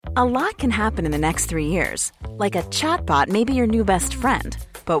A lot can happen in the next 3 years. Like a chatbot may be your new best friend.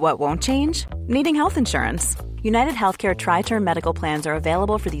 But what won't change? Needing health insurance. United Healthcare Tri-Term Medical Plans are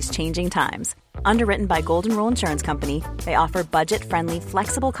available for these changing times. Underwritten by Golden Rule Insurance Company, they offer budget-friendly,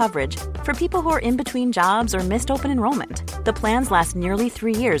 flexible coverage for people who are in between jobs or missed open enrollment. The plans last nearly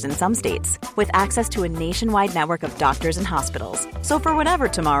 3 years in some states, with access to a nationwide network of doctors and hospitals. So for whatever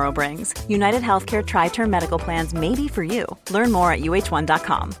tomorrow brings, United Healthcare Tri-Term Medical Plans may be for you. Learn more at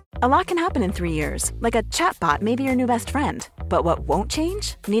uh1.com. A lot can happen in 3 years, like a chatbot may be your new best friend. But what won't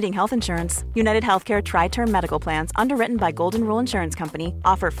change? Needing health insurance. United Healthcare Tri-Term Medical Plans, underwritten by Golden Rule Insurance Company,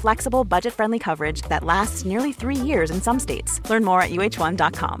 offer flexible, budget-friendly coverage that lasts nearly 3 years in some states. Learn more at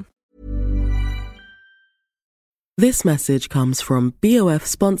uh1.com. This message comes from BOF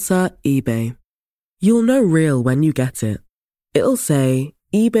sponsor eBay. You'll know real when you get it. It'll say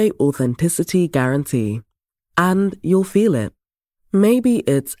eBay Authenticity Guarantee. And you'll feel it. Maybe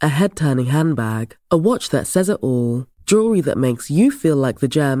it's a head-turning handbag, a watch that says it all, jewelry that makes you feel like the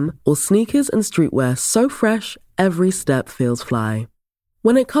gem, or sneakers and streetwear so fresh, every step feels fly.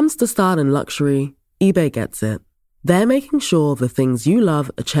 When it comes to style and luxury, eBay gets it. They're making sure the things you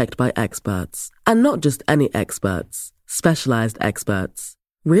love are checked by experts. And not just any experts, specialized experts.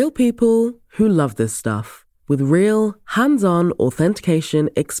 Real people who love this stuff, with real, hands-on authentication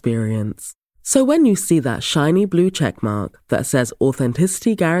experience. So when you see that shiny blue checkmark that says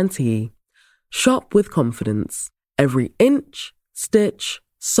Authenticity Guarantee, shop with confidence. Every inch, stitch,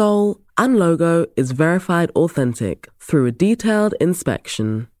 sole, and logo is verified authentic through a detailed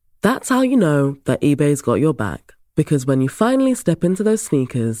inspection. That's how you know that eBay's got your back. Because when you finally step into those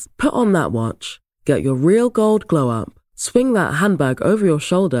sneakers, put on that watch, get your real gold glow up, swing that handbag over your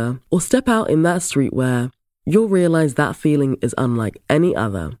shoulder, or step out in that streetwear, you'll realize that feeling is unlike any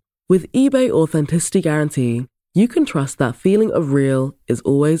other. With eBay Authenticity Guarantee, you can trust that feeling of real is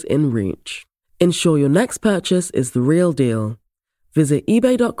always in reach. Ensure your next purchase is the real deal. Visit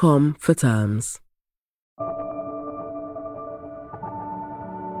ebay.com for terms.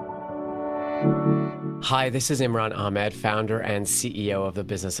 Hi, this is Imran Ahmed, founder and CEO of the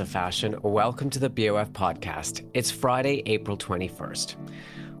Business of Fashion. Welcome to the BOF podcast. It's Friday, April 21st.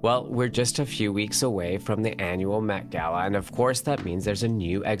 Well, we're just a few weeks away from the annual Met Gala, and of course that means there's a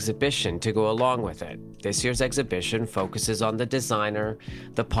new exhibition to go along with it. This year's exhibition focuses on the designer,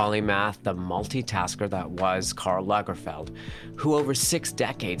 the polymath, the multitasker that was Karl Lagerfeld, who over 6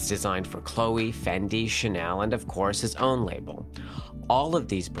 decades designed for Chloe, Fendi, Chanel, and of course his own label. All of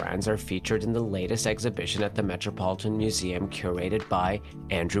these brands are featured in the latest exhibition at the Metropolitan Museum, curated by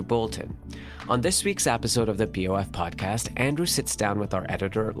Andrew Bolton. On this week's episode of the BOF podcast, Andrew sits down with our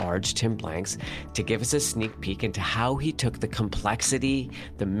editor-at-large, Tim Blanks, to give us a sneak peek into how he took the complexity,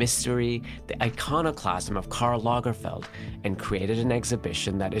 the mystery, the iconoclasm of Karl Lagerfeld and created an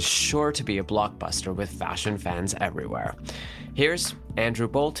exhibition that is sure to be a blockbuster with fashion fans everywhere. Here's Andrew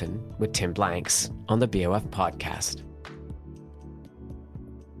Bolton with Tim Blanks on the BOF podcast.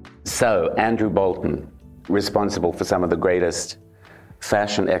 So, Andrew Bolton, responsible for some of the greatest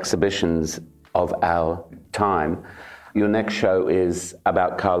fashion exhibitions of our time. Your next show is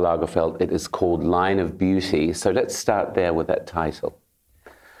about Karl Lagerfeld. It is called Line of Beauty. So let's start there with that title.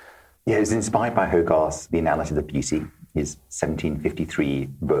 Yeah, it was inspired by Hogarth's The Analysis of Beauty, his 1753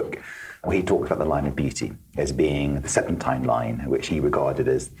 book, where he talked about the line of beauty as being the Serpentine line, which he regarded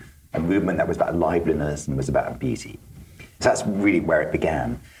as a movement that was about liveliness and was about beauty. So that's really where it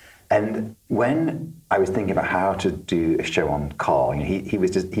began. And when I was thinking about how to do a show on Karl, he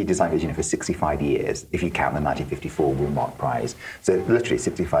designed it, for 65 years, if you count the 1954 Woolmark Prize. So literally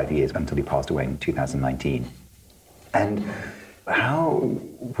 65 years until he passed away in 2019. And how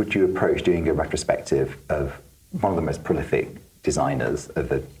would you approach doing a retrospective of one of the most prolific designers of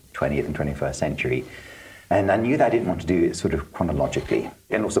the 20th and 21st century? And I knew that I didn't want to do it sort of chronologically,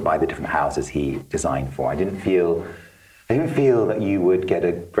 and also by the different houses he designed for. I didn't feel that you would get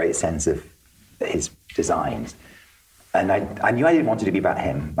a great sense of his designs. And I knew I didn't want it to be about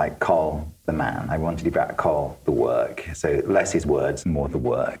him, like Karl the man. I wanted it to be about Karl the work. So less his words, more the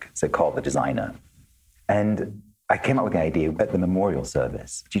work. So Karl the designer. And I came up with the idea at the memorial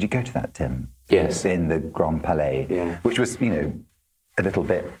service. Did you go to that, Tim? Yes. In the Grand Palais, yeah. Which was, a little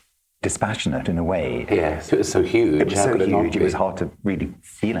bit dispassionate in a way. Yes, it was so huge. It was so huge, it was hard to really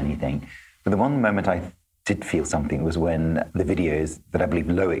feel anything. But the one moment I did feel something was when the videos that I believe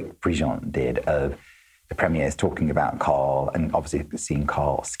Loic Prigent did of the premieres talking about Karl and obviously seeing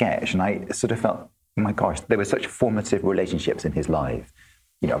Karl sketch. And I sort of felt, oh my gosh, there were such formative relationships in his life.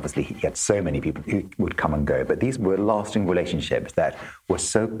 Obviously he had so many people who would come and go, but these were lasting relationships that were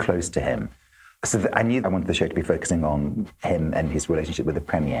so close to him. So I knew I wanted the show to be focusing on him and his relationship with the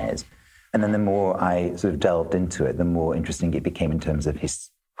premieres. And then the more I sort of delved into it, the more interesting it became in terms of his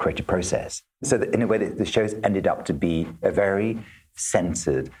creative process. So that in a way, the show's ended up to be a very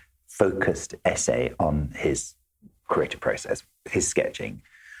centered, focused essay on his creative process, his sketching.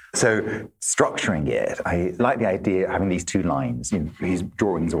 So structuring it, I like the idea of having these two lines. His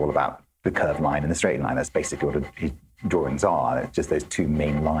drawings are all about the curved line and the straight line. That's basically what his drawings are. It's just those two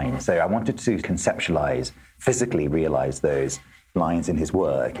main lines. So I wanted to conceptualize, physically realize those lines in his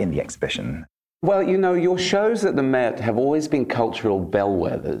work in the exhibition. Well, your shows at the Met have always been cultural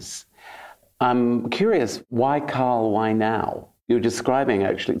bellwethers. I'm curious, why Karl, why now? You're describing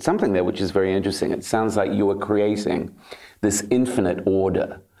actually something there which is very interesting. It sounds like you were creating this infinite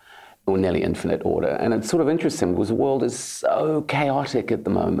order, or nearly infinite order. And it's sort of interesting because the world is so chaotic at the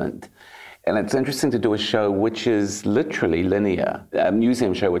moment. And it's interesting to do a show which is literally linear, a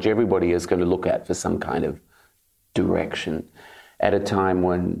museum show which everybody is going to look at for some kind of direction at a time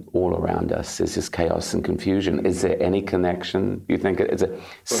when all around us is just chaos and confusion. Is there any connection? You think it's a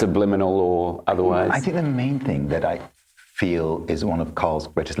subliminal or otherwise? I think the main thing that I feel is one of Karl's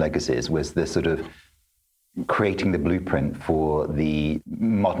greatest legacies was the sort of creating the blueprint for the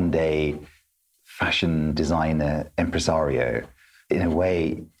modern day fashion designer impresario. In a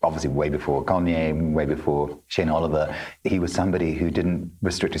way, obviously way before Kanye, way before Shane Oliver, he was somebody who didn't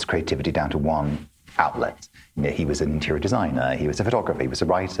restrict his creativity down to one outlet. He was an interior designer, he was a photographer, he was a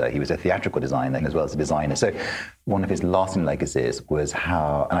writer, he was a theatrical designer as well as a designer. So one of his lasting legacies was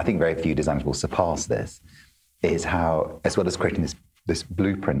how, and I think very few designers will surpass this, is how, as well as creating this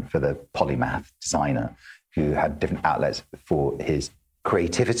blueprint for the Polymath designer who had different outlets for his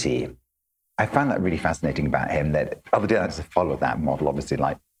creativity, I found that really fascinating about him, that other designers follow that model, obviously,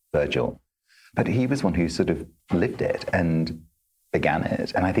 like Virgil. But he was one who sort of lived it and began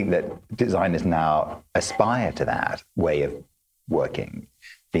it. And I think that designers now aspire to that way of working,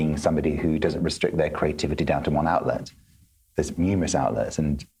 being somebody who doesn't restrict their creativity down to one outlet. There's numerous outlets,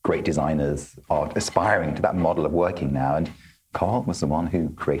 and great designers are aspiring to that model of working now. And Karl was the one who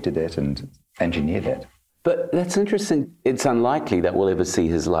created it and engineered it. But that's interesting. It's unlikely that we'll ever see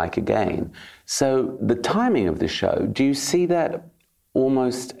his like again. So the timing of the show, do you see that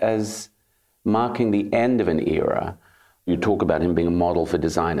almost as marking the end of an era? You talk about him being a model for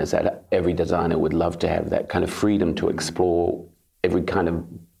designers, that every designer would love to have that kind of freedom to explore every kind of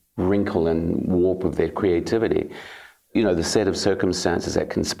wrinkle and warp of their creativity. The set of circumstances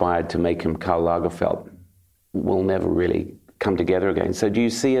that conspired to make him Karl Lagerfeld will never really come together again. So do you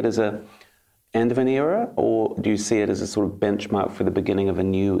see it as a end of an era, or do you see it as a sort of benchmark for the beginning of a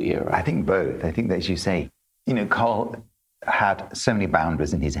new era? I think both. I think that, as you say, Karl had so many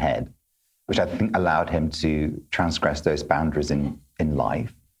boundaries in his head, which I think allowed him to transgress those boundaries in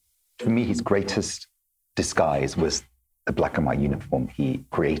life. For me, his greatest disguise was the black and white uniform he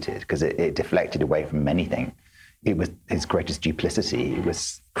created, because it deflected away from anything. It was his greatest duplicity. It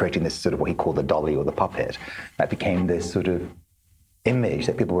was creating this sort of what he called the dolly or the puppet that became this sort of image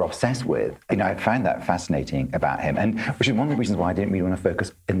that people were obsessed with. I found that fascinating about him, and which is one of the reasons why I didn't really want to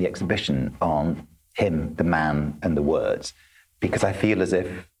focus in the exhibition on him, the man, and the words, because I feel as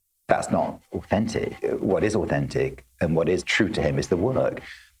if that's not authentic. What is authentic and what is true to him is the work.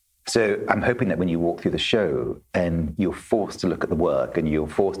 So I'm hoping that when you walk through the show and you're forced to look at the work and you're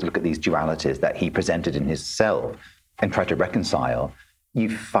forced to look at these dualities that he presented in his self and try to reconcile, you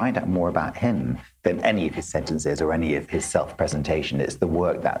find out more about him than any of his sentences or any of his self-presentation. It's the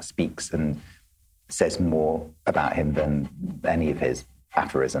work that speaks and says more about him than any of his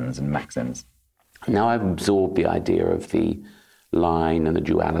aphorisms and maxims. Now I've absorbed the idea of the line and the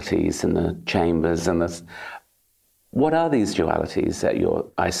dualities and the chambers and this. What are these dualities that you're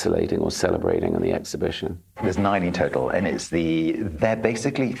isolating or celebrating in the exhibition? There's 9 in total, and they're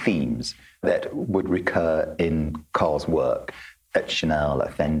basically themes that would recur in Karl's work at Chanel,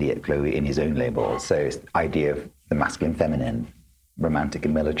 at Fendi, at Chloe, in his own labels. So it's the idea of the masculine, feminine, romantic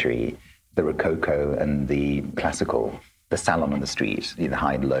and military, the Rococo and the classical, the salon on the street, the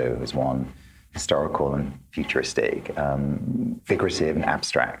high and low is one, historical and futuristic, figurative and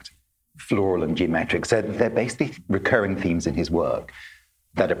abstract, floral and geometric. So they're basically recurring themes in his work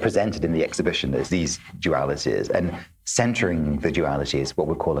that are presented in the exhibition as these dualities, and centering the dualities, what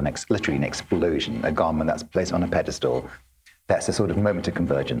we call literally an explosion, a garment that's placed on a pedestal. That's a sort of moment of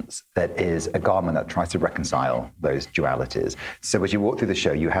convergence. That is a garment that tries to reconcile those dualities. So as you walk through the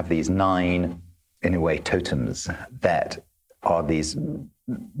show, you have these 9, in a way, totems that are these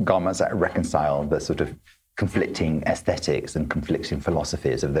garments that reconcile the sort of conflicting aesthetics and conflicting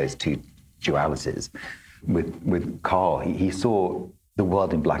philosophies of those two dualities. With Karl, he saw the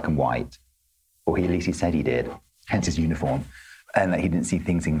world in black and white, or at least he said he did, hence his uniform, and that he didn't see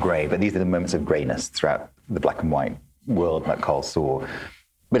things in grey. But these are the moments of greyness throughout the black and white world that Karl saw.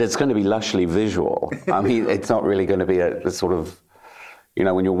 But it's going to be lushly visual. I mean, it's not really going to be a sort of, you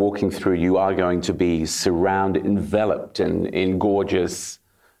know, when you're walking through, you are going to be surrounded, enveloped in gorgeous,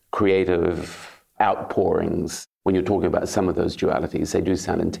 creative outpourings. When you're talking about some of those dualities, they do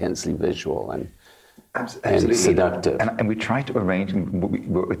sound intensely visual and seductive. And we tried to arrange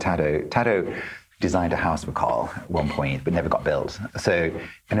with Taddo. Taddo designed a house for Karl at one point, but never got built. So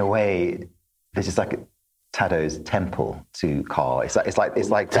in a way, there's just like Taddo's temple to Karl. It's like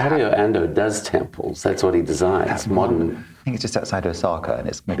Taddo Ando does temples. That's what he designs. That's modern. I think it's just outside Osaka, and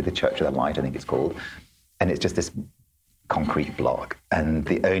it's maybe the Church of the Light, I think it's called. And it's just this concrete block, and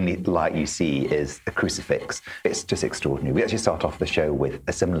the only light you see is a crucifix. It's just extraordinary. We actually start off the show with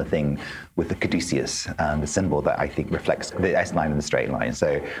a similar thing with the caduceus, the symbol that I think reflects the S line and the straight line.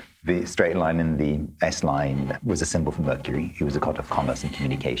 So the straight line in the S line was a symbol for Mercury, who was a god of commerce and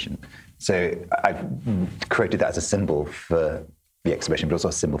communication. So I've created that as a symbol for the exhibition, but also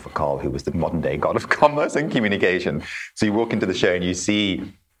a symbol for Karl, who was the modern day god of commerce and communication. So you walk into the show and you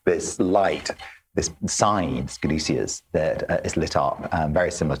see this light, this sign, caduceus, that is lit up,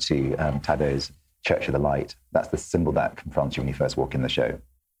 very similar to Taddo's Church of the Light. That's the symbol that confronts you when you first walk in the show.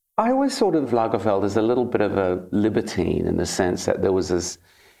 I always thought of Lagerfeld as a little bit of a libertine in the sense that there was this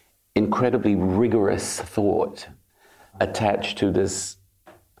incredibly rigorous thought attached to this.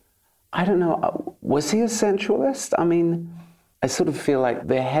 I don't know, was he a sensualist? I mean, I sort of feel like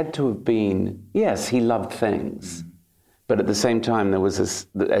there had to have been, yes, he loved things, but at the same time there was this,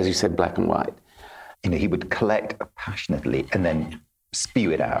 as you said, black and white. You know, he would collect passionately and then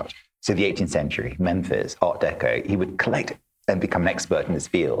spew it out. So the 18th century, Memphis, Art Deco, he would collect and become an expert in his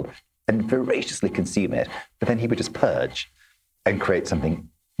field and voraciously consume it, but then he would just purge and create something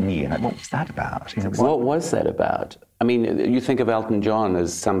new. And like, what was that about? You know, what was that about? I mean, you think of Elton John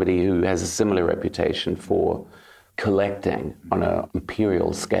as somebody who has a similar reputation for collecting on an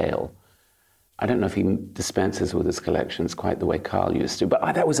imperial scale. I don't know if he dispenses with his collections quite the way Karl used to,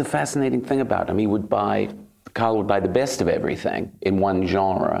 but that was a fascinating thing about him. Karl would buy the best of everything in one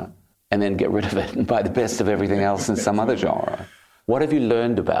genre and then get rid of it and buy the best of everything else in some other genre. What have you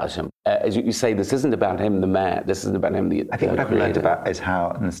learned about him? As you say, this isn't about him, the man. This isn't about him, the I think what I've learned about is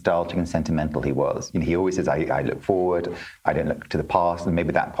how nostalgic and sentimental he was. You know, he always says, I look forward, I don't look to the past, and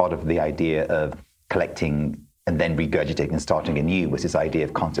maybe that part of the idea of collecting and then regurgitating and starting anew was this idea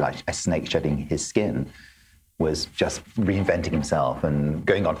of constantly like a snake shedding his skin, was just reinventing himself and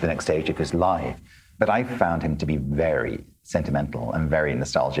going on to the next stage of his life. But I found him to be very sentimental and very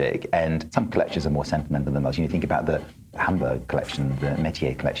nostalgic, and some collections are more sentimental than others. You think about the Hamburg collection, the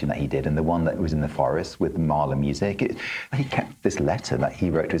Métier collection that he did, and the one that was in the forest with Mahler music. He kept this letter that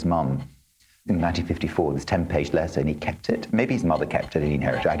he wrote to his mum in 1954, this 10-page letter, and he kept it. Maybe his mother kept it and he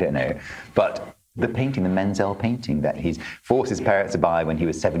inherited it, I don't know. But the painting, the Menzel painting that he's forced his parents to buy when he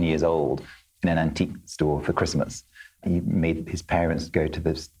was 7 years old in an antique store for Christmas. He made his parents go to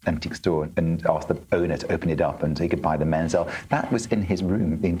this antique store and ask the owner to open it up and so he could buy the Menzel. That was in his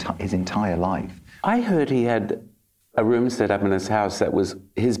room his entire life. I heard he had a room set up in his house that was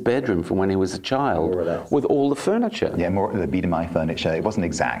his bedroom from when he was a child, with all the furniture. Yeah, more the Biedermeier furniture. It wasn't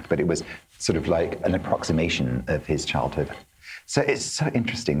exact, but it was sort of like an approximation of his childhood. So it's so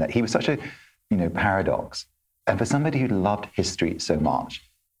interesting that he was such a paradox. And for somebody who loved history so much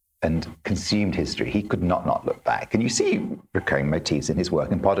and consumed history, he could not look back. And you see recurring motifs in his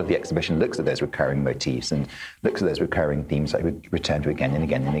work, and part of the exhibition looks at those recurring motifs and looks at those recurring themes that he would return to again and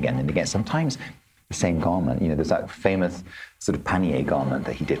again and again and again. Sometimes the same garment. There's that famous sort of panier garment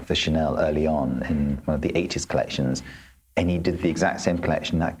that he did for Chanel early on in one of the 80s collections. And he did the exact same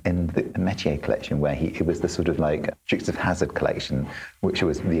collection in the Métier collection, where it was the sort of like Dukes of Hazzard collection, which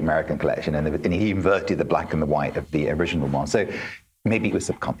was the American collection, and he inverted the black and the white of the original one. So maybe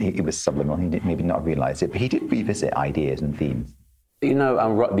it was subliminal, he did maybe not realize it, but he did revisit ideas and themes.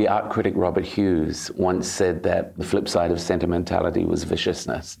 The art critic Robert Hughes once said that the flip side of sentimentality was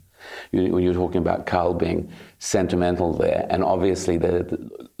viciousness. When you're talking about Karl being sentimental there, and obviously there are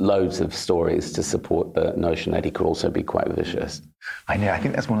loads of stories to support the notion that he could also be quite vicious. I know, I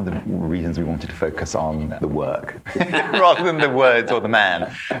think that's one of the reasons we wanted to focus on the work rather than the words or the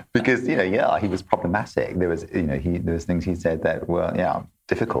man, because, he was problematic. There was, there was things he said that were,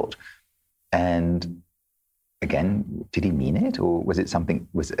 difficult. And again, did he mean it, or was it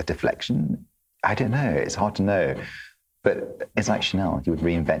a deflection? I don't know, it's hard to know. But it's like Chanel, he would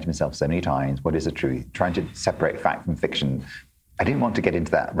reinvent himself so many times. What is the truth? Trying to separate fact from fiction. I didn't want to get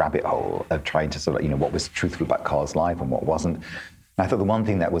into that rabbit hole of trying to sort of, what was truthful about Karl's life and what wasn't. And I thought the one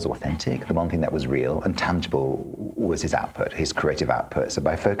thing that was authentic, the one thing that was real and tangible was his output, his creative output. So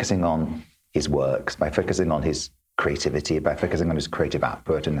by focusing on his works, by focusing on his creativity, by focusing on his creative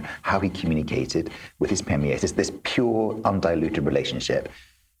output and how he communicated with his premieres, this pure, undiluted relationship.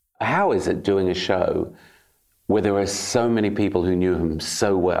 How is it doing a show where there are so many people who knew him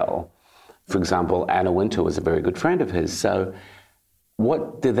so well? For example, Anna Wintour was a very good friend of his. So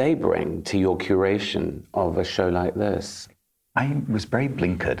what do they bring to your curation of a show like this? I was very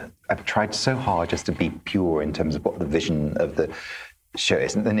blinkered. I've tried so hard just to be pure in terms of what the vision of the show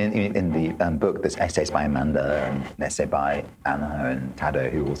is. And in the book, there's essays by Amanda and an essay by Anna and Tado,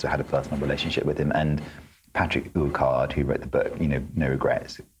 who also had a personal relationship with him, and Patrick Ulcard, who wrote the book, No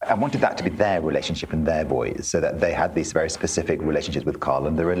Regrets. I wanted that to be their relationship and their voice, so that they had these very specific relationships with Karl,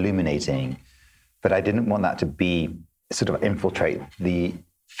 and they're illuminating. But I didn't want that to be sort of infiltrate the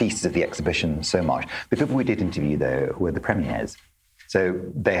feasts of the exhibition so much. The people we did interview, though, were the premieres. So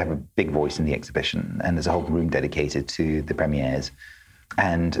they have a big voice in the exhibition, and there's a whole room dedicated to the premieres.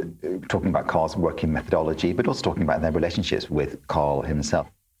 And talking about Karl's working methodology, but also talking about their relationships with Karl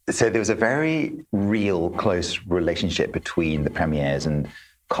himself. So there was a very real, close relationship between the premieres and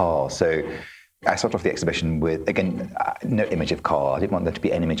Karl. So I started off the exhibition with, again, no image of Karl. I didn't want there to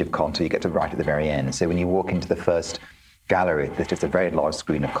be any image of Karl until you get to right at the very end. So when you walk into the first gallery, there's just a very large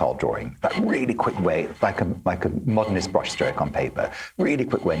screen of Karl drawing. That really quick way, like a modernist brushstroke on paper. Really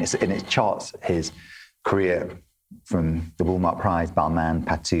quick way, and it charts his career from the Walmart Prize, Balmain,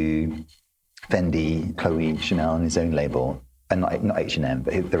 Patou, Fendi, Chloe, Chanel, and his own label. And not H&M,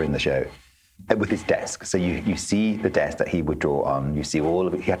 but they're in the show, with his desk. So you see the desk that he would draw on. You see all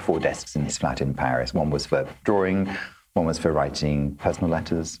of it. He had 4 desks in his flat in Paris. One was for drawing, one was for writing personal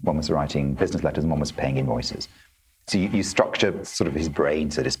letters, one was for writing business letters, and one was for paying invoices. So you structure sort of his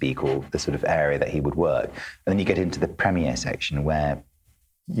brain, so to speak, or the sort of area that he would work. And then you get into the premiere section where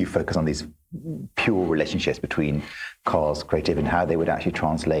you focus on these pure relationships between Karl's creative and how they would actually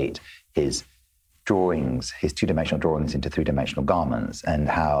translate his drawings, his 2-dimensional drawings into 3-dimensional garments, and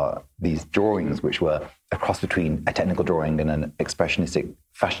how these drawings, which were a cross between a technical drawing and an expressionistic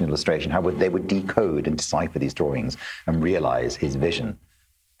fashion illustration, how they would decode and decipher these drawings and realize his vision.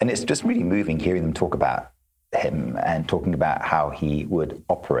 And it's just really moving hearing them talk about him and talking about how he would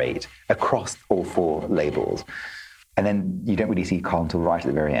operate across all 4 labels. And then you don't really see Karl until right at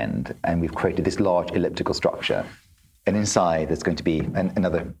the very end. And we've created this large elliptical structure. And inside there's going to be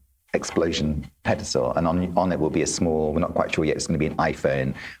another explosion pedestal. And on it will be a small, we're not quite sure yet, it's going to be an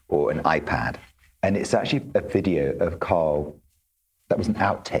iPhone or an iPad. And it's actually a video of Karl that was an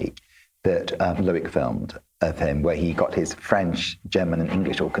outtake that Loic filmed of him, where he got his French, German, and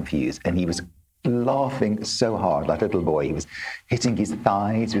English all confused. And he was laughing so hard, like a little boy. He was hitting his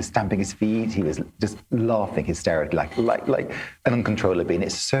thighs, he was stamping his feet, he was just laughing hysterically, like uncontrollably. And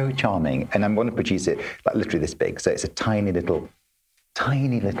it's so charming. And I want to produce it like literally this big. So it's a tiny little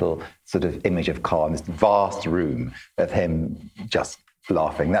sort of image of Karl in this vast room of him just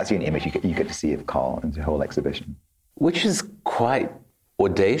laughing. That's the only image you get to see of Karl in the whole exhibition. Which is quite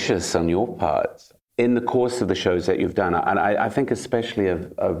audacious on your part. In the course of the shows that you've done, and I think especially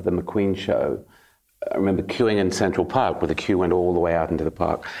of the McQueen show, I remember queuing in Central Park, where the queue went all the way out into the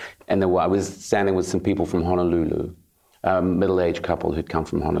park. And I was standing with some people from Honolulu, a middle-aged couple who'd come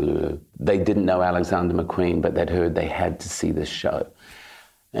from Honolulu. They didn't know Alexander McQueen, but they'd heard they had to see this show.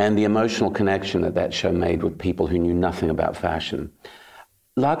 And the emotional connection that show made with people who knew nothing about fashion.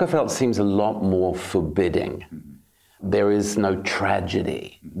 Lagerfeld seems a lot more forbidding. There is no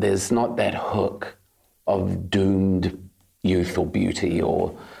tragedy. There's not that hook of doomed youth or beauty,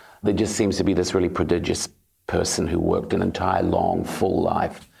 or there just seems to be this really prodigious person who worked an entire long, full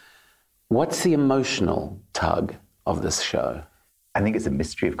life. What's the emotional tug of this show? I think it's a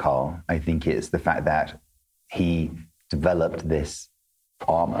mystery of Karl. I think it's the fact that he developed this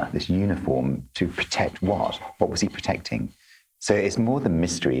armor, this uniform, to protect what? What was he protecting? So it's more the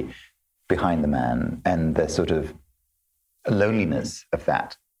mystery behind the man and the sort of loneliness of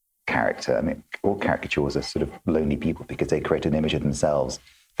that character. I mean, all caricatures are sort of lonely people because they create an image of themselves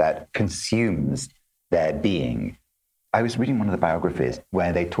that consumes their being. I was reading one of the biographies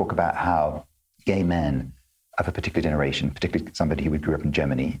where they talk about how gay men of a particular generation, particularly somebody who grew up in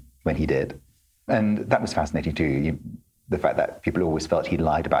Germany when he did, and that was fascinating too. The fact that people always felt he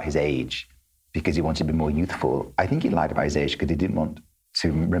lied about his age because he wanted to be more youthful. I think he lied about his age because he didn't want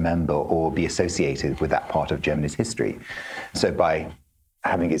to remember or be associated with that part of Germany's history. So by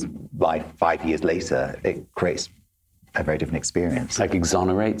having his life 5 years later, it creates a very different experience. Like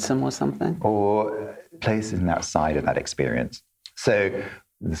exonerates him or something? Or places him outside of that experience. So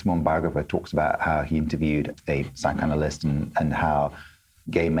This one biographer talks about how he interviewed a psychoanalyst and how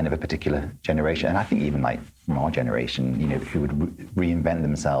gay men of a particular generation, and I think even like from our generation, who would reinvent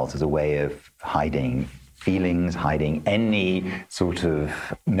themselves as a way of hiding feelings, hiding any sort of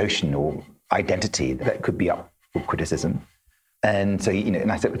notion or identity that could be up for criticism. And so,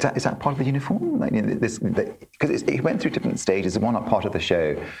 and I said, is that part of the uniform? Because it went through different stages. One part of the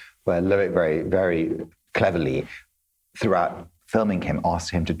show where Loic very, very cleverly, throughout filming him, asked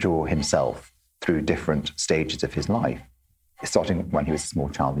him to draw himself through different stages of his life, starting when he was a small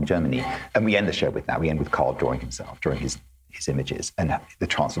child in Germany. And we end the show with that. We end with Karl drawing himself, drawing his images, and the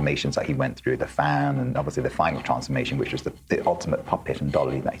transformations that he went through, the fan, and obviously the final transformation, which was the ultimate puppet and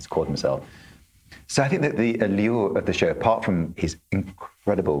dolly that he's called himself. So I think that the allure of the show, apart from his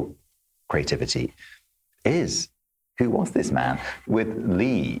incredible creativity, is who was this man? With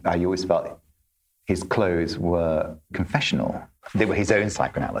Lee, I always felt his clothes were confessional. They were his own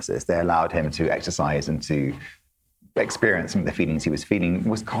psychoanalysis. They allowed him to exercise and to experience some of the feelings he was feeling.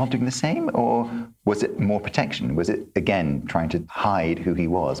 Was Karl doing the same, or was it more protection? Was it, again, trying to hide who he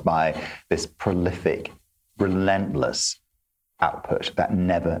was by this prolific, relentless output that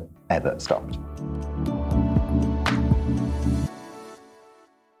never, ever stopped?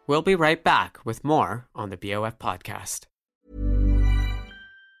 We'll be right back with more on the BOF podcast.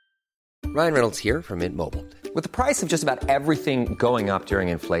 Ryan Reynolds here from Mint Mobile. With the price of just about everything going up during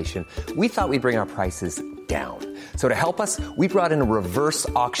inflation, we thought we'd bring our prices down. So to help us, we brought in a reverse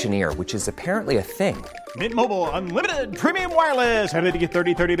auctioneer, which is apparently a thing. Mint Mobile Unlimited Premium Wireless. How to get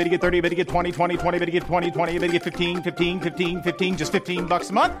 30, 30, bit to get 30, bit to get 20, 20, 20, bit to get 20, 20, bit to get 15, 15, 15, 15, just $15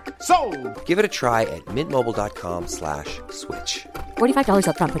 a month? Sold! Give it a try at mintmobile.com/switch. $45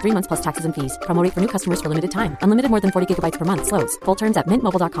 up front for 3 months plus taxes and fees. Promo rate for new customers for limited time. Unlimited more than 40 gigabytes per month. Slows full terms at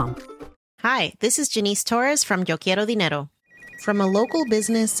mintmobile.com. Hi, this is Janice Torres from Yo Quiero Dinero. From a local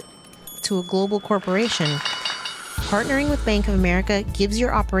business to a global corporation, partnering with Bank of America gives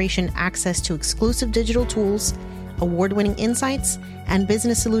your operation access to exclusive digital tools, award-winning insights, and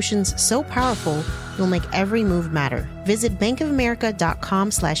business solutions so powerful you'll make every move matter. Visit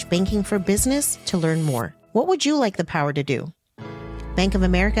bankofamerica.com/banking for business to learn more. What would you like the power to do? Bank of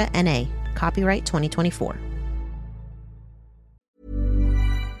America, N.A. Copyright 2024.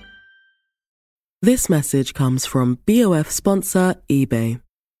 This message comes from BOF sponsor eBay.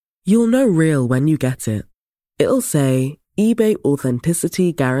 You'll know real when you get it. It'll say eBay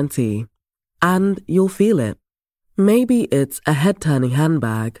Authenticity Guarantee. And you'll feel it. Maybe it's a head-turning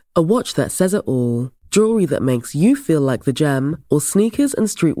handbag, a watch that says it all, jewelry that makes you feel like the gem, or sneakers and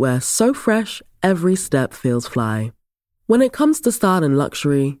streetwear so fresh every step feels fly. When it comes to style and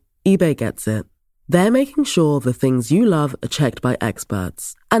luxury, eBay gets it. They're making sure the things you love are checked by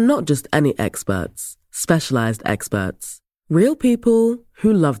experts. And not just any experts, specialized experts. Real people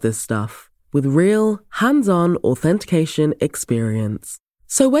who love this stuff, with real, hands-on authentication experience.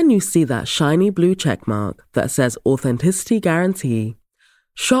 So when you see that shiny blue checkmark that says Authenticity Guarantee,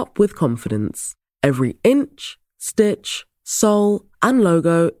 shop with confidence. Every inch, stitch, sole, and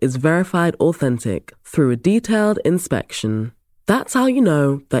logo is verified authentic through a detailed inspection. That's how you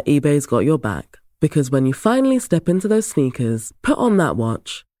know that eBay's got your back. Because when you finally step into those sneakers, put on that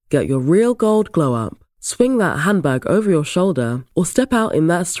watch, get your real gold glow up, swing that handbag over your shoulder, or step out in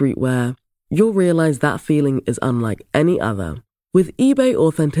that streetwear, you'll realize that feeling is unlike any other. With eBay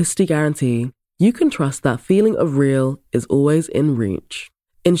Authenticity Guarantee, you can trust that feeling of real is always in reach.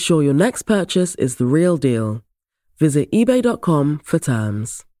 Ensure your next purchase is the real deal. Visit ebay.com for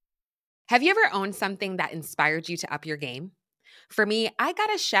terms. Have you ever owned something that inspired you to up your game? For me, I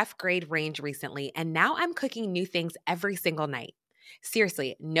got a chef-grade range recently, and now I'm cooking new things every single night.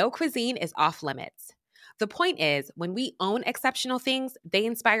 Seriously, no cuisine is off limits. The point is, when we own exceptional things, they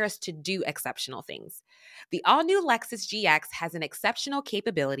inspire us to do exceptional things. The all-new Lexus GX has an exceptional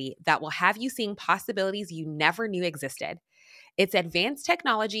capability that will have you seeing possibilities you never knew existed. Its advanced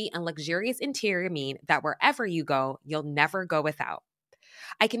technology and luxurious interior mean that wherever you go, you'll never go without.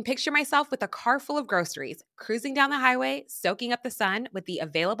 I can picture myself with a car full of groceries, cruising down the highway, soaking up the sun with the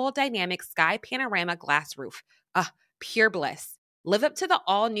available dynamic sky panorama glass roof. Pure bliss. Live up to the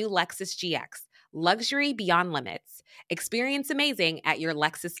all-new Lexus GX. Luxury beyond limits. Experience amazing at your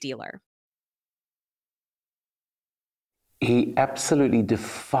Lexus dealer. He absolutely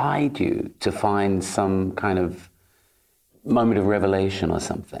defied you to find some kind of moment of revelation or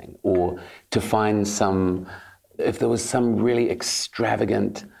something, or to find if there was some really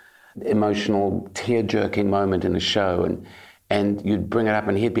extravagant, emotional, tear-jerking moment in a show, and you'd bring it up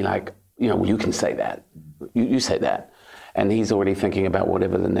and he'd be like, well, you can say that. You say that. And he's already thinking about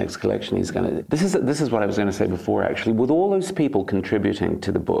whatever the next collection he's going to do. This is what I was going to say before, actually. With all those people contributing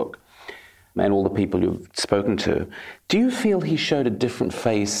to the book, and all the people you've spoken to, do you feel he showed a different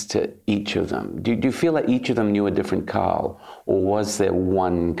face to each of them? Do you feel that each of them knew a different Karl? Or was there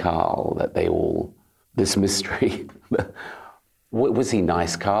one Karl that they all, this mystery? Was he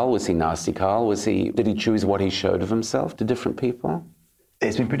nice Karl? Was he nasty Karl? Did he choose what he showed of himself to different people?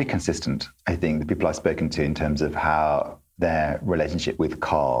 It's been pretty consistent, I think, the people I've spoken to in terms of how their relationship with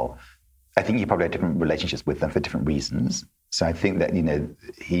Karl, I think he probably had different relationships with them for different reasons. So I think that,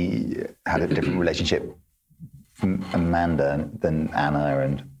 he had a different relationship from Amanda than Anna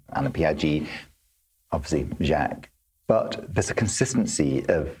and Anna Piaggi, obviously Jacques. But there's a consistency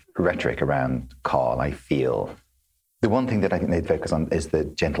of rhetoric around Karl, I feel. The one thing that I think they'd focus on is the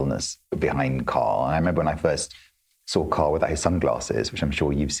gentleness behind Karl. And I remember when I first saw Karl without his sunglasses, which I'm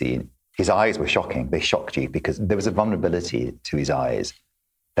sure you've seen, his eyes were shocking. They shocked you because there was a vulnerability to his eyes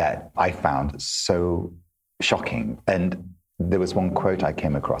that I found so shocking. And there was one quote I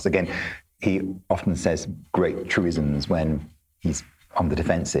came across. Again, he often says great truisms when he's on the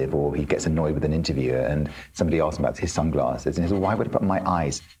defensive or he gets annoyed with an interviewer and somebody asks him about his sunglasses. And he says, why would I put my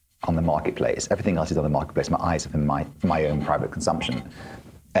eyes on the marketplace? Everything else is on the marketplace. My eyes are for my own private consumption.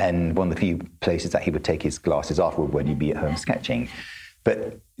 And one of the few places that he would take his glasses off would when he'd be at home sketching.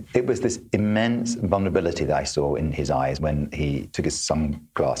 But it was this immense vulnerability that I saw in his eyes when he took his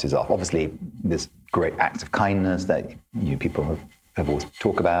sunglasses off. Obviously, this great acts of kindness that people have always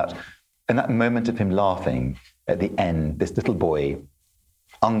talked about. And that moment of him laughing at the end, this little boy,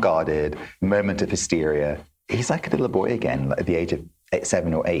 unguarded, moment of hysteria, he's like a little boy again, at the age of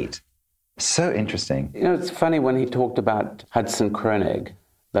 7 or 8. So interesting. It's funny when he talked about Hudson Kroenig,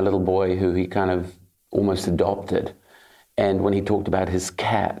 the little boy who he kind of almost adopted. And when he talked about his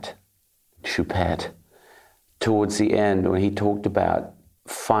cat, Choupette, towards the end, when he talked about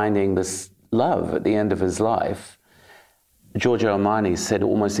finding this love at the end of his life, Giorgio Armani said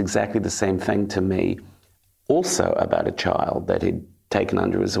almost exactly the same thing to me, also about a child that he'd taken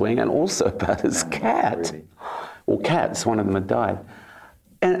under his wing, and also about his cat. Really? Or cats, one of them had died.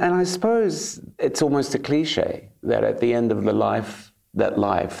 And I suppose it's almost a cliche that at the end of the life,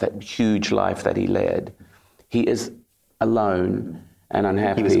 that huge life that he led, he is alone and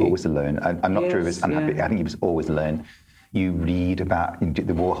unhappy. He was always alone. I'm not sure he was unhappy. Yeah. I think he was always alone. You read about the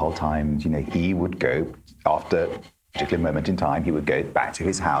Warhol times, he would go, after a particular moment in time, he would go back to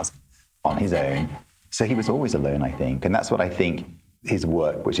his house on his own. So he was always alone, I think. And that's what I think his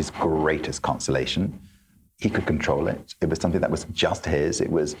work, which is greatest consolation, he could control it. It was something that was just his.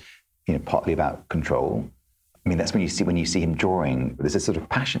 It was, partly about control. I mean, that's when you see him drawing, there's this sort of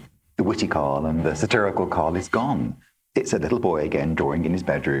passion. The witty Karl and the satirical Karl is gone. It's a little boy again drawing in his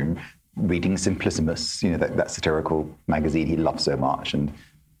bedroom, reading Simplicissimus, that satirical magazine he loved so much. And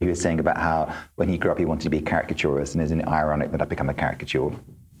he was saying about how when he grew up he wanted to be a caricaturist, and isn't it ironic that I've become a caricature?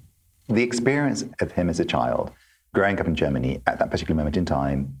 The experience of him as a child, growing up in Germany at that particular moment in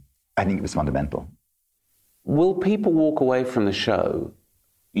time, I think it was fundamental. Will people walk away from the show?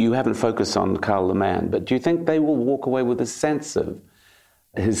 You haven't focused on Karl the man, but do you think they will walk away with a sense of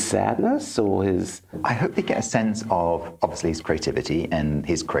his sadness or his... I hope they get a sense of, obviously, his creativity and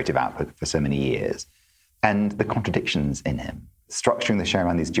his creative output for so many years, and the contradictions in him. Structuring the show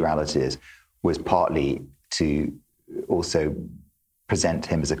around these dualities was partly to also present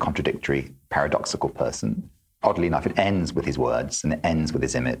him as a contradictory, paradoxical person. Oddly enough, it ends with his words and it ends with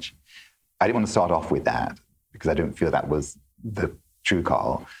his image. I didn't want to start off with that because I don't feel that was the true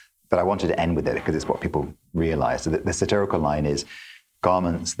Karl, but I wanted to end with it because it's what people realize. So the satirical line is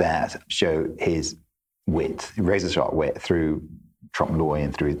garments that show his wit, razor-sharp wit, through Trompe l'oeil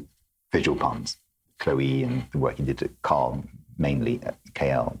and through visual puns, Chloe and the work he did at Karl, mainly at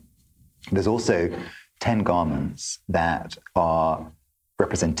KL. There's also 10 garments that are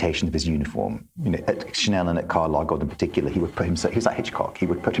representation of his uniform. At Chanel and at Karl Lagerfeld in particular, he would put himself, he was like Hitchcock, he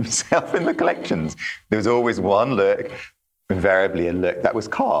would put himself in the collections. There was always one look, invariably a look that was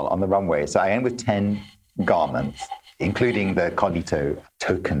Karl on the runway. So I end with 10 garments, including the Carlito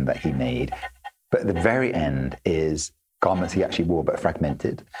token that he made. But at the very end is garments he actually wore but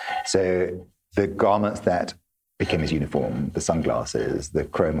fragmented. So the garments that became his uniform, the sunglasses, the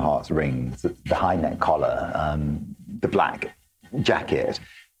chrome hearts rings, the high neck collar, the black jacket.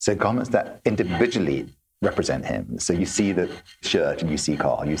 So garments that individually represent him. So you see the shirt and you see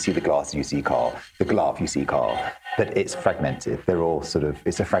Karl, you see the glasses, you see Karl, the glove, you see Karl, but it's fragmented. They're all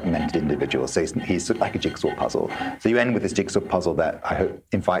it's a fragmented individual. So he's sort of like a jigsaw puzzle. So you end with this jigsaw puzzle that I hope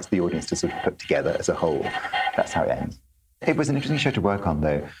invites the audience to sort of put together as a whole. That's how it ends. It was an interesting show to work on,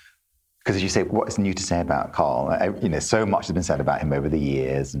 though. Because as you say, what is new to say about Karl? So much has been said about him over the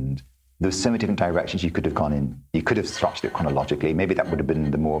years, and there's so many different directions you could have gone in. You could have structured it chronologically. Maybe that would have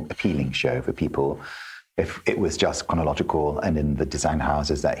been the more appealing show for people if it was just chronological and in the design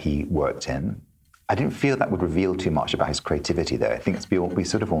houses that he worked in. I didn't feel that would reveal too much about his creativity, though. I think we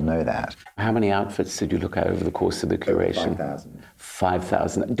sort of all know that. How many outfits did you look at over the course of the curation? 5,000.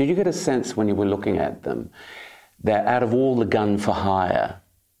 5,000. Did you get a sense when you were looking at them that out of all the gun-for-hire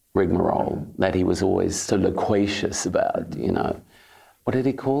rigmarole that he was always so loquacious about, what did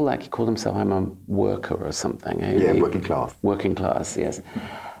he call? He called himself, I'm a worker or something. Yeah, working class. Working class, yes.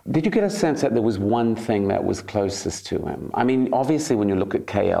 Did you get a sense that there was one thing that was closest to him? I mean, obviously, when you look at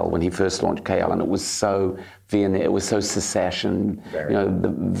KL, when he first launched KL, and it was so Vienna, it was so secession, the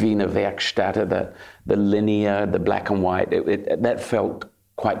Wiener Werkstatt, the linear, the black and white, that felt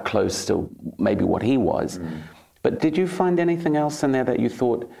quite close to maybe what he was. But did you find anything else in there that you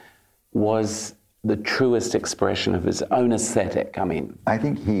thought was the truest expression of his own aesthetic? I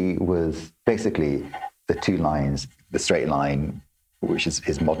think he was basically the two lines, the straight line, which is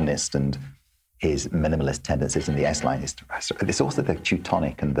his modernist and his minimalist tendencies, and the S line is it's also the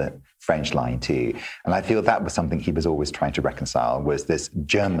Teutonic and the French line too. And I feel that was something he was always trying to reconcile, was this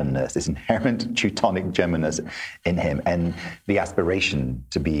Germanness, this inherent Teutonic Germanness in him, and the aspiration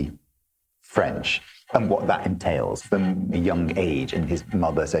to be French and what that entails from a young age. And his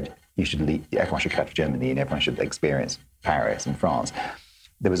mother said, everyone should go to Germany and everyone should experience Paris and France.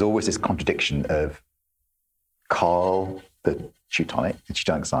 There was always this contradiction of Karl, the Teutonic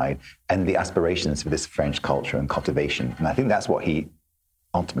side, and the aspirations for this French culture and cultivation. And I think that's what he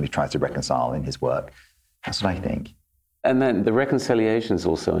ultimately tries to reconcile in his work. That's what I think. And then the reconciliation is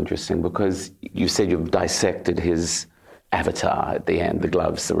also interesting because you said you've dissected his avatar at the end, the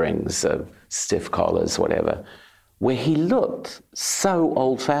gloves, the rings, stiff collars, whatever, where he looked so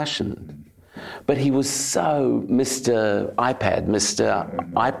old-fashioned, but he was so Mr. iPad, Mr.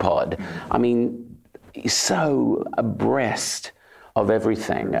 iPod. He's so abreast of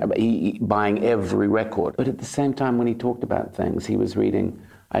everything, buying every record. But at the same time, when he talked about things, he was reading,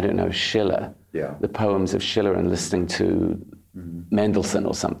 Schiller, the poems of Schiller, and listening to Mendelssohn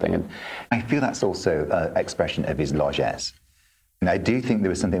or something. And I feel that's also an expression of his largesse. And I do think there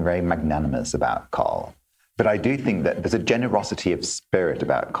was something very magnanimous about Karl. But I do think that there's a generosity of spirit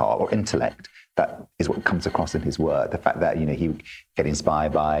about Karl, or intellect, that is what comes across in his work. The fact that, he would get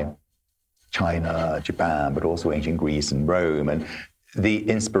inspired by China, Japan, but also ancient Greece and Rome. And the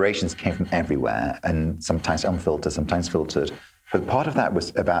inspirations came from everywhere, and sometimes unfiltered, sometimes filtered. But part of that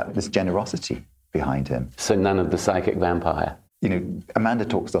was about this generosity behind him. So none of the psychic vampire? Amanda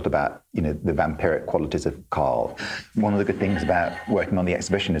talks a lot about, the vampiric qualities of Karl. One of the good things about working on the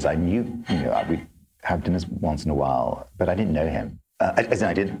exhibition is I knew, we'd have dinners once in a while, but I didn't know him. As in,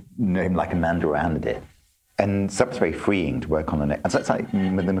 I didn't know him like Amanda or Anna did. And so it was very freeing to work on the next. And so it's like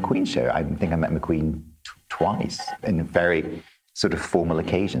with the McQueen show, I think I met McQueen twice in very sort of formal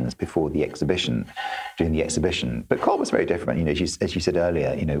occasions before the exhibition, during the exhibition. But Karl was very different. As you said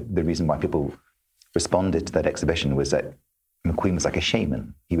earlier, the reason why people responded to that exhibition was that McQueen was like a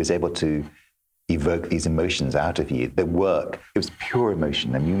shaman. He was able to evoke these emotions out of you. The work, it was pure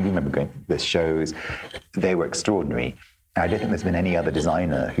emotion. You remember going to the shows, they were extraordinary. And I don't think there's been any other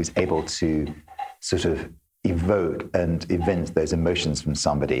designer who's able to sort of evoke and evince those emotions from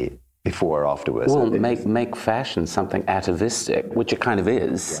somebody before or afterwards. Well, make fashion something atavistic, which it kind of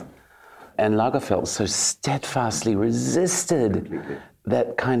is. Yeah. And Lagerfeld so steadfastly resisted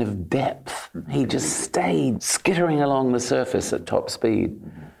that kind of depth. He just stayed skittering along the surface at top speed.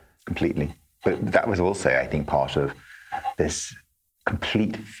 Completely. But that was also, I think, part of this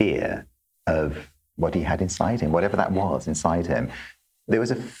complete fear of what he had inside him, whatever that was inside him. There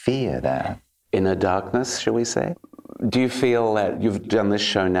was a fear there. Inner darkness, shall we say? Do you feel that you've done this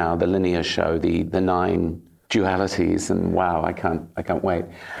show now, the linear show, the 9 dualities, and wow, I can't wait.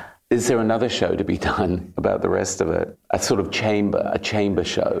 Is there another show to be done about the rest of it? A sort of chamber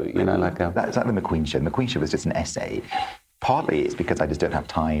show, like a... That's like the McQueen show. The McQueen show was just an essay. Partly it's because I just don't have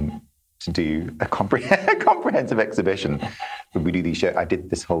time to do a comprehensive exhibition. When we do these shows, I did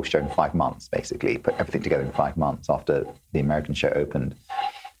this whole show in 5 months, basically, put everything together in 5 months after the American show opened.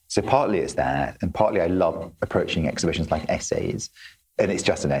 So partly it's that, and partly I love approaching exhibitions like essays, and it's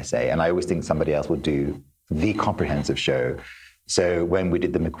just an essay, and I always think somebody else will do the comprehensive show. So when we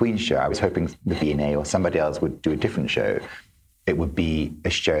did the McQueen show, I was hoping the V&A or somebody else would do a different show. It would be a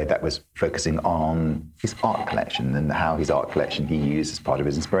show that was focusing on his art collection and how his art collection he used as part of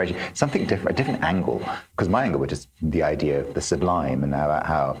his inspiration. Something different, a different angle, because my angle was just the idea of the sublime and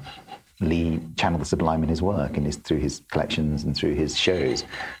how Lee channeled the sublime in his work and through his collections and through his shows.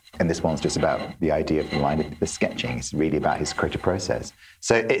 And this one's just about the idea of the line of the sketching. It's really about his creative process.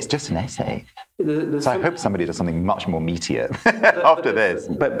 So it's just an essay. So I hope somebody does something much more meatier after this.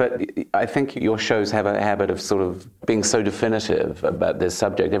 But I think your shows have a habit of sort of being so definitive about this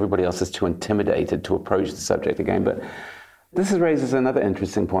subject. Everybody else is too intimidated to approach the subject again. But this raises another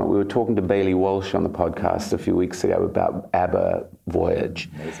interesting point. We were talking to Bailey Walsh on the podcast a few weeks ago about ABBA Voyage.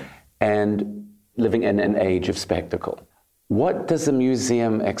 Amazing. And living in an age of spectacle. What does a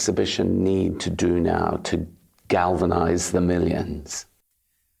museum exhibition need to do now to galvanize the millions?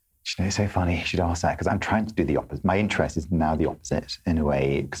 You know, it's so funny you should ask that, because I'm trying to do the opposite. My interest is now the opposite, in a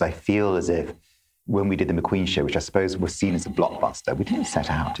way, because I feel as if when we did the McQueen show, which I suppose was seen as a blockbuster, we didn't set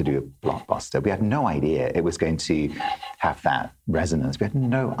out to do a blockbuster. We had no idea it was going to have that resonance. We had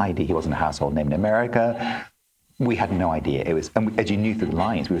no idea he wasn't a household name in America. We had no idea. It was, and as you knew through the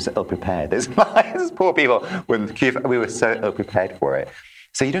lines, we were so ill-prepared. Those lines, poor people, we were so ill-prepared for it.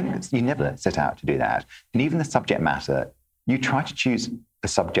 So you never set out to do that. And even the subject matter, you try to choose a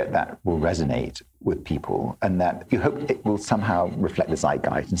subject that will resonate with people and that you hope it will somehow reflect the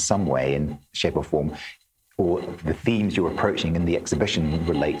zeitgeist in some way, in shape or form, or the themes you're approaching in the exhibition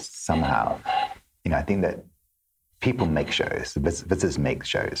relates somehow. You know, I think that people make shows, visitors make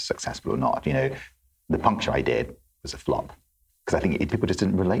shows, successful or not. You know, the punk show I did was a flop because I think people just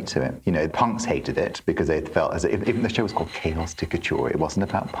didn't relate to it. You know, punks hated it because they felt as if even the show was called Chaos to Couture. It wasn't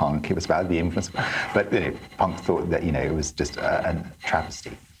about punk, it was about the influence. But you know, punks thought that, you know, it was just a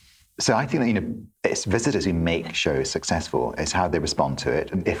travesty. So I think that, you know, it's visitors who make shows successful. It's how they respond to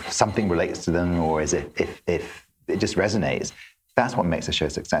it. And if something relates to them, or is it if it just resonates, that's what makes a show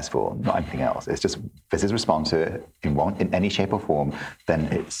successful, not anything else. It's just visitors respond to it in any shape or form, then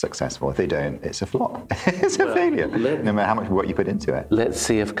it's successful. If they don't, it's a flop. It's a failure, no matter how much work you put into it. Let's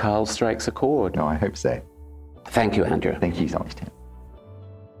see if Karl strikes a chord. No, I hope so. Thank you, Andrew. Thank you so much, Tim.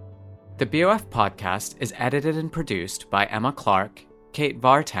 The BOF podcast is edited and produced by Emma Clark, Kate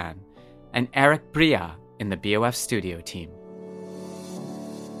Vartan, and Eric Bria in the BOF studio team.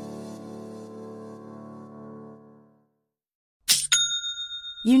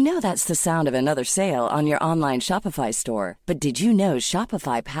 You know that's the sound of another sale on your online Shopify store. But did you know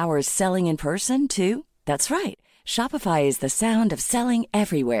Shopify powers selling in person, too? That's right. Shopify is the sound of selling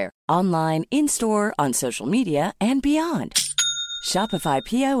everywhere. Online, in-store, on social media, and beyond. Shopify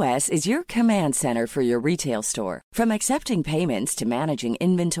POS is your command center for your retail store. From accepting payments to managing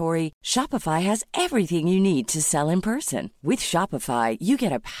inventory, Shopify has everything you need to sell in person. With Shopify, you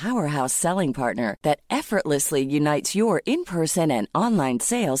get a powerhouse selling partner that effortlessly unites your in-person and online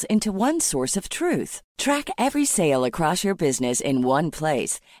sales into one source of truth. Track every sale across your business in one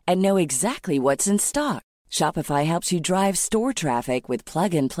place and know exactly what's in stock. Shopify helps you drive store traffic with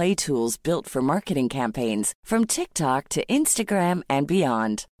plug-and-play tools built for marketing campaigns, from TikTok to Instagram and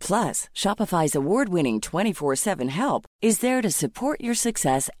beyond. Plus, Shopify's award-winning 24/7 help is there to support your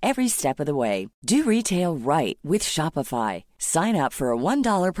success every step of the way. Do retail right with Shopify. Sign up for a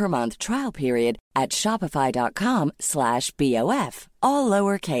 $1 per month trial period at shopify.com/BOF, all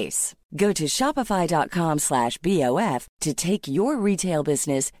lowercase. Go to shopify.com/BOF to take your retail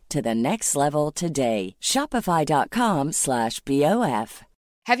business to the next level today. Shopify.com/BOF.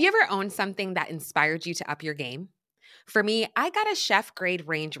 Have you ever owned something that inspired you to up your game? For me, I got a chef-grade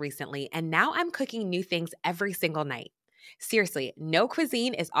range recently, and now I'm cooking new things every single night. Seriously, no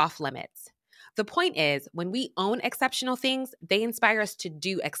cuisine is off limits. The point is, when we own exceptional things, they inspire us to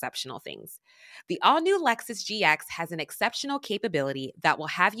do exceptional things. The all-new Lexus GX has an exceptional capability that will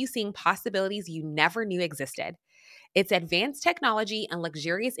have you seeing possibilities you never knew existed. Its advanced technology and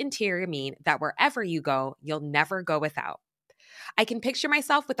luxurious interior mean that wherever you go, you'll never go without. I can picture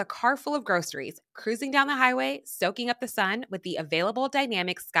myself with a car full of groceries, cruising down the highway, soaking up the sun with the available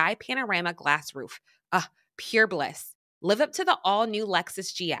dynamic sky panorama glass roof. Pure bliss. Live up to the all-new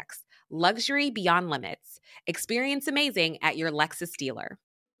Lexus GX. Luxury beyond limits. Experience amazing at your Lexus dealer.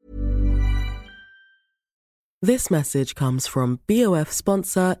 This message comes from BOF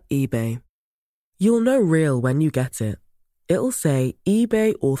sponsor eBay. You'll know real when you get it. It'll say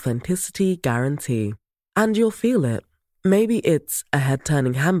eBay Authenticity Guarantee. And you'll feel it. Maybe it's a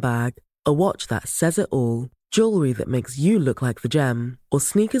head-turning handbag, a watch that says it all, jewelry that makes you look like the gem, or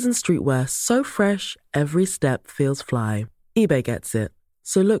sneakers and streetwear so fresh every step feels fly. eBay gets it.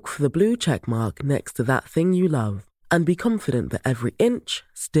 So look for the blue check mark next to that thing you love and be confident that every inch,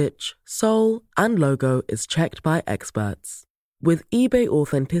 stitch, sole, and logo is checked by experts. With eBay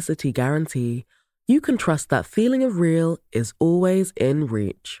Authenticity Guarantee, you can trust that feeling of real is always in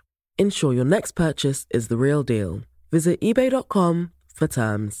reach. Ensure your next purchase is the real deal. Visit ebay.com for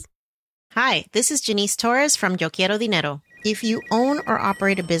terms. Hi, this is Janice Torres from Yo Quiero Dinero. If you own or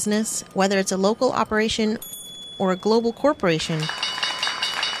operate a business, whether it's a local operation or a global corporation,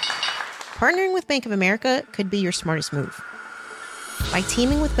 partnering with Bank of America could be your smartest move. By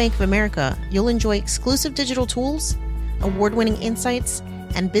teaming with Bank of America, you'll enjoy exclusive digital tools, award-winning insights,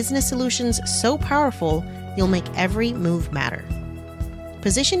 and business solutions so powerful, you'll make every move matter.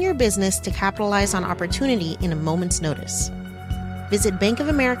 Position your business to capitalize on opportunity in a moment's notice. Visit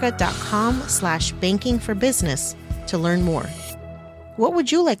bankofamerica.com/bankingforbusiness to learn more. What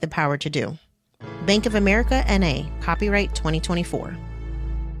would you like the power to do? Bank of America, N.A., copyright 2024.